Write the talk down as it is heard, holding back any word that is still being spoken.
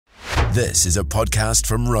This is a podcast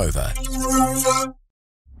from Rover.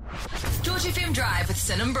 George FM Drive with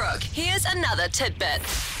Sin and Brooke. Here's another tidbit.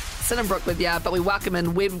 Sin and Brooke with you, but we welcome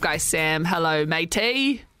in web guy Sam. Hello,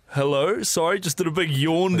 matey. Hello. Sorry, just did a big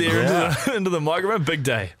yawn there into the microphone. Big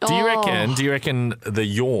day. Do you reckon the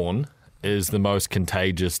yawn is the most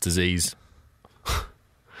contagious disease?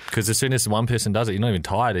 Because as soon as one person does it, you're not even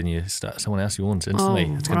tired and someone else yawns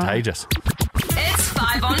instantly. It's contagious. It's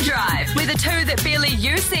 5 on Drive, where the two that barely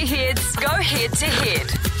use their heads go head to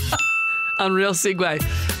head. Unreal segue.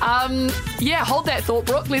 Hold that thought,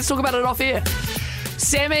 Brooke. Let's talk about it off air.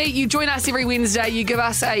 Sammy, you join us every Wednesday. You give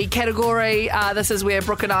us a category. This is where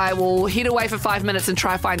Brooke and I will head away for 5 minutes and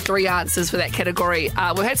try to find 3 answers for that category.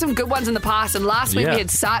 We've had some good ones in the past, and last week we had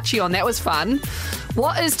Sachi on. That was fun.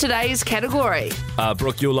 What is today's category?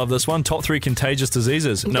 Brooke, you'll love this one. Top 3 contagious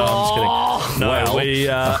diseases. No, I'm just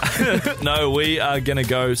kidding. No, we are going to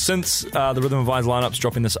go, since the Rhythm and Vines lineup's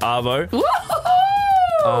dropping this Arvo.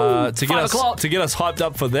 To get us hyped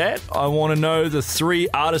up for that, I want to know the 3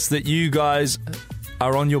 artists that you guys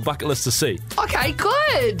are on your bucket list to see. Okay,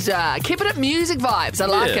 good. Keeping it music vibes. I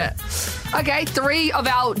like it. Okay, 3 of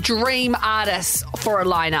our dream artists for a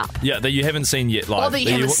lineup. Yeah, that you haven't seen yet live. Or that you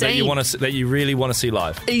haven't seen. That you really want to see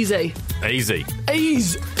live. Easy,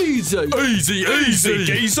 geezer.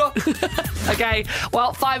 Okay,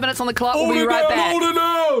 well, 5 minutes on the clock. We'll be right back.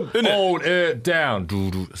 Hold it down.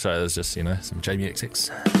 So there's just, some Jamie XX.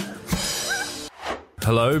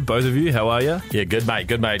 Hello, both of you. How are you? Yeah, good, mate.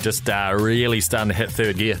 Just really starting to hit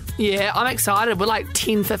 3rd gear. Yeah, I'm excited. We're like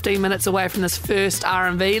 10, 15 minutes away from this first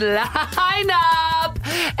R&B lineup,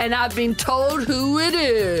 and I've been told who it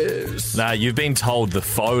is. Nah, you've been told the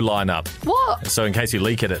faux lineup. What? So in case you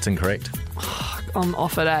leak it, it's incorrect. I'm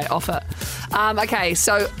off it, Off it. Okay,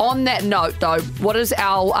 so on that note, though, what is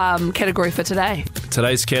our category for today?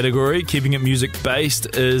 Today's category, keeping it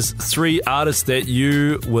music-based, is 3 artists that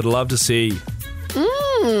you would love to see.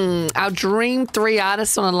 Our dream 3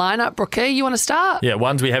 artists on a lineup. Brookie, you want to start? Yeah,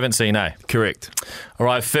 ones we haven't seen, eh? Correct. All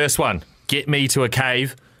right, first one. Get me to a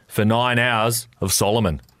cave for 9 hours of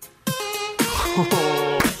Solomon.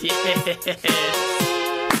 Oh, yes.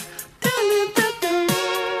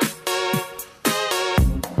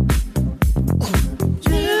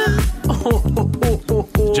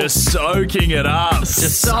 Just soaking it up.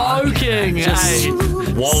 Just soaking. Just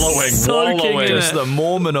wallowing. Just the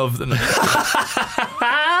Mormon of them.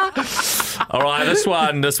 All right, this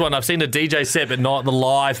one. I've seen the DJ set, but not the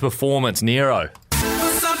live performance. Nero. In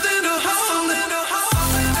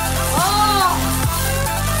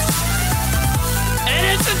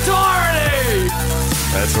its entirety.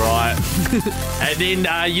 That's right. And then,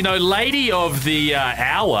 lady of the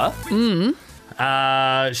hour.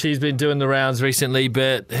 She's been doing the rounds recently,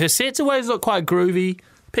 but her sets always look quite groovy.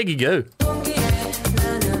 Peggy Goo.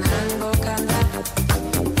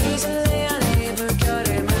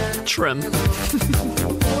 Trim.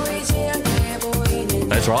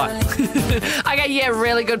 That's right. Okay, yeah,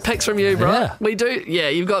 really good picks from you, bro. Yeah. We do. Yeah,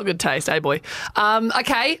 you've got good taste, eh, boy?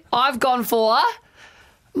 Okay, I've gone for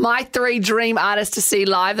my 3 dream artists to see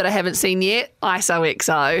live that I haven't seen yet.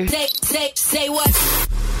 ISOXO. Say what?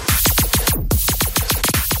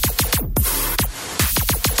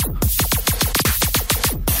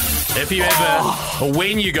 If you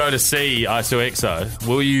when you go to see ISOXO,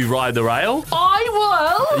 will you ride the rail? I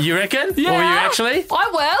will. You reckon? Yeah. Will you actually? I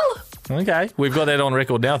will. Okay, we've got that on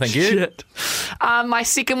record now, thank you. Shit. My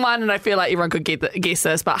second one, and I feel like everyone could guess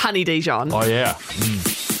this, but Honey Dijon. Oh, yeah.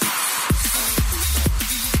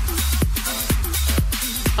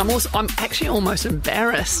 I'm actually almost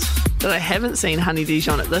embarrassed that I haven't seen Honey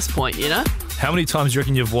Dijon at this point, How many times do you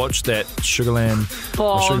reckon you've watched that Sugarland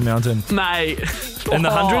or Sugar Mountain? Mate. In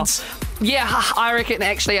the hundreds? Yeah, I reckon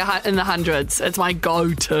actually in the hundreds. It's my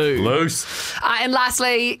go-to. Loose. And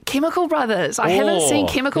lastly, Chemical Brothers. I haven't seen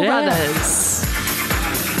Chemical Brothers.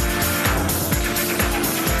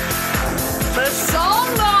 The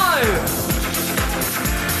song, though!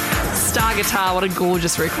 Star Guitar, what a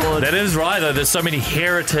gorgeous record. That is right, though. There's so many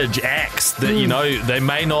heritage acts that, they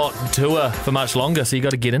may not tour for much longer, so you got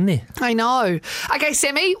to get in there. I know. Okay,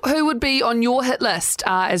 Sammy, who would be on your hit list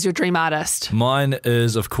as your dream artist? Mine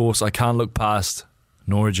is, of course, I can't look past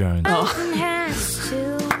Norah Jones. Yes.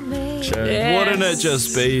 Wouldn't it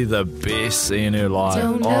just be the best seeing her live?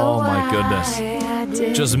 Oh, my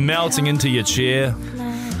goodness. Just melting into your chair.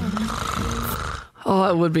 Oh,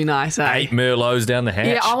 it would be nice, eh? 8 Merlots down the hatch.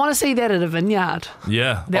 Yeah, I want to see that at a vineyard.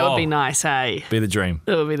 Yeah. That would be nice, eh? Be the dream.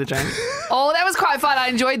 It would be the dream. Oh, that was quite fun. I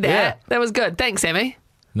enjoyed that. Yeah. That was good. Thanks, Sammy.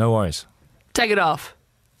 No worries. Take it off.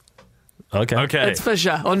 Okay. It's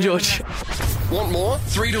Fisher on George. Want more?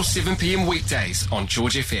 3 till 7 p.m. weekdays on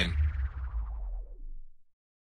George FM.